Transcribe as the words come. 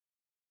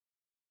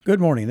Good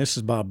morning, this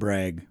is Bob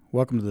Bragg.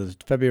 Welcome to the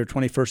February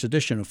 21st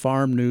edition of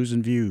Farm News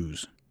and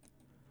Views.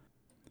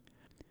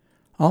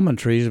 Almond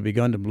trees have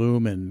begun to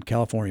bloom in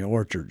California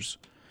orchards,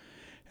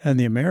 and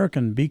the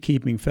American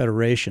Beekeeping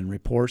Federation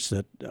reports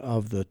that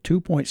of the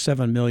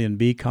 2.7 million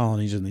bee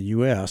colonies in the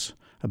U.S.,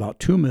 about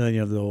 2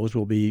 million of those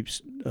will be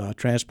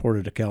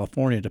transported to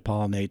California to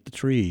pollinate the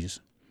trees.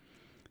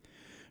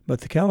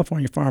 But the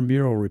California Farm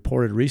Bureau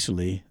reported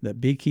recently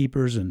that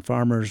beekeepers and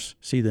farmers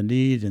see the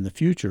need in the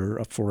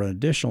future for an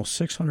additional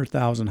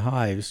 600,000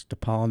 hives to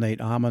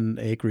pollinate almond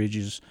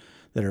acreages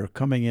that are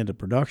coming into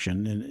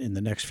production in the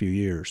next few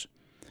years.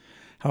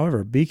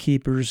 However,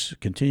 beekeepers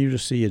continue to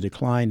see a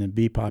decline in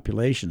bee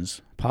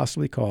populations,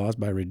 possibly caused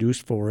by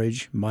reduced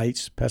forage,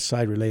 mites,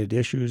 pesticide-related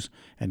issues,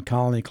 and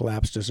colony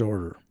collapse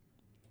disorder.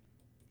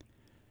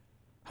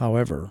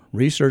 However,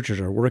 researchers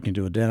are working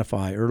to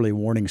identify early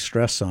warning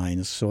stress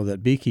signs so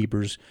that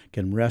beekeepers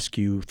can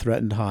rescue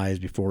threatened hives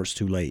before it's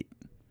too late.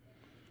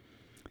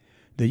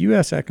 The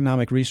U.S.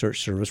 Economic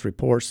Research Service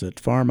reports that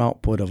farm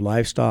output of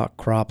livestock,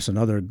 crops, and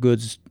other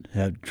goods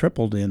have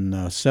tripled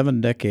in 7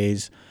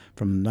 decades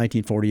from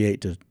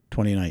 1948 to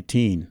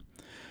 2019.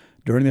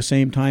 During the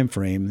same time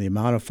frame, the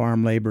amount of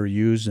farm labor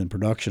used in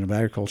production of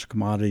agricultural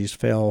commodities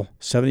fell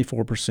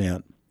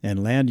 74%,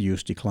 and land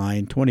use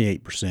declined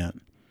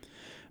 28%.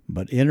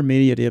 But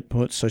intermediate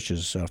inputs such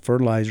as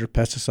fertilizer,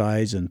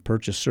 pesticides, and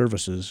purchase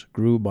services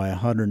grew by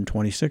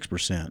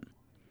 126%.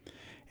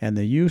 And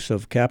the use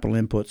of capital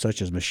inputs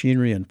such as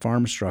machinery and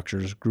farm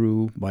structures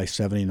grew by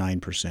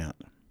 79%.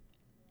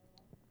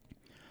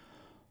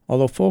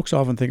 Although folks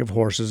often think of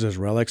horses as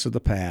relics of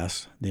the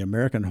past, the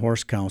American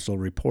Horse Council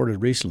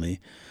reported recently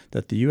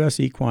that the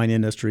U.S. equine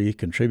industry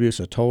contributes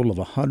a total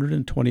of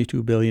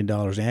 $122 billion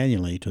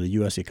annually to the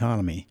U.S.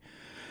 economy,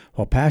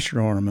 while pasture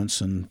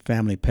ornaments and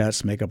family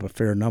pets make up a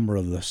fair number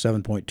of the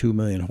 7.2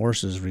 million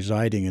horses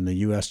residing in the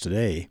U.S.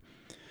 today.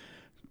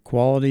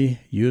 Quality,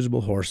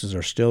 usable horses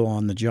are still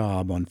on the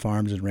job on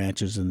farms and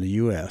ranches in the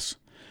U.S.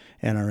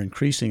 and are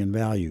increasing in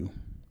value.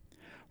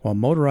 While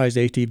motorized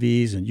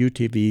ATVs and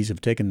UTVs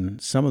have taken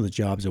some of the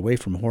jobs away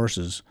from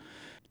horses,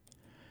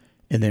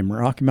 in the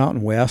Rocky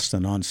Mountain West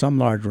and on some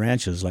large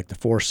ranches like the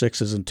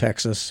 4.6s in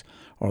Texas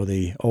or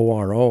the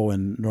ORO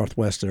in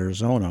northwest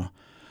Arizona,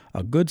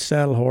 a good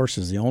saddle horse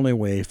is the only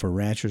way for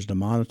ranchers to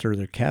monitor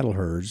their cattle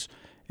herds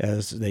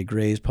as they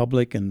graze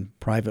public and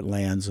private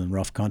lands in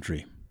rough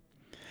country.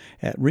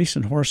 At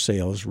recent horse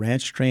sales,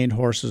 ranch-trained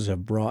horses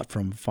have brought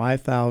from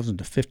 $5,000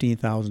 to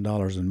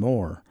 $15,000 and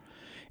more,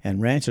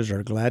 and ranchers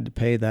are glad to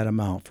pay that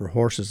amount for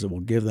horses that will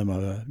give them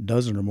a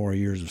dozen or more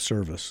years of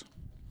service.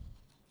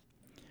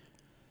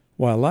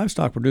 While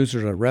livestock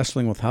producers are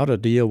wrestling with how to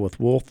deal with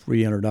wolf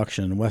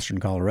reintroduction in western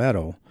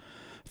Colorado,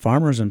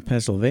 farmers in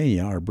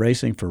Pennsylvania are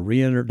bracing for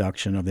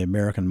reintroduction of the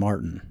American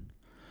marten,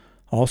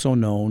 also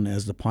known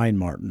as the pine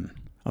marten,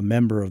 a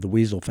member of the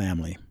weasel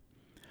family.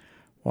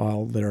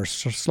 While they are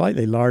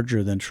slightly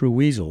larger than true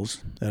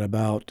weasels, at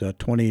about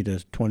 20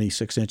 to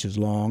 26 inches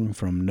long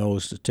from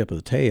nose to tip of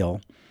the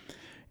tail,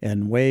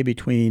 and weigh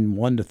between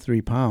 1 to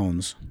 3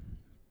 pounds,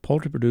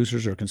 poultry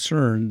producers are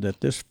concerned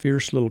that this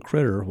fierce little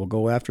critter will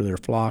go after their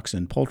flocks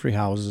in poultry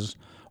houses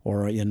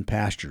or in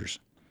pastures.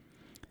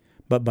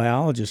 But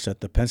biologists at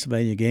the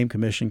Pennsylvania Game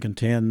Commission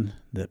contend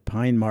that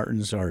pine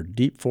martens are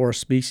deep forest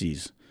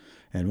species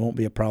and won't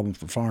be a problem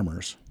for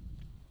farmers.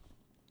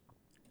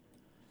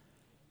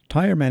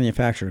 Tire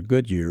manufacturer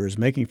Goodyear is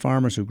making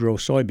farmers who grow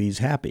soybeans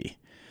happy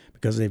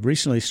because they've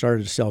recently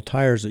started to sell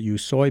tires that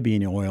use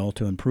soybean oil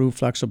to improve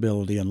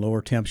flexibility and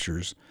lower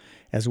temperatures,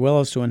 as well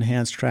as to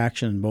enhance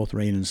traction in both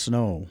rain and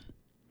snow.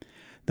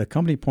 The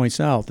company points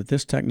out that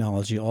this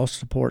technology also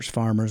supports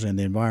farmers and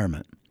the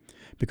environment,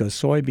 because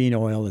soybean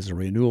oil is a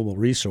renewable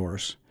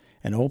resource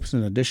and opens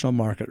an additional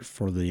market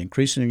for the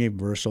increasingly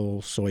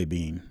versatile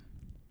soybean.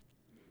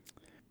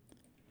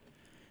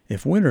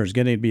 If winter is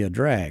getting to be a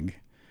drag,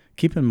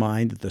 keep in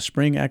mind that the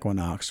spring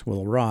equinox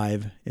will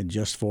arrive in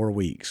just 4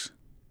 weeks.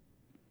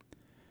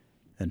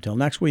 Until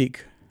next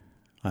week,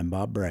 I'm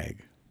Bob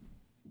Bragg.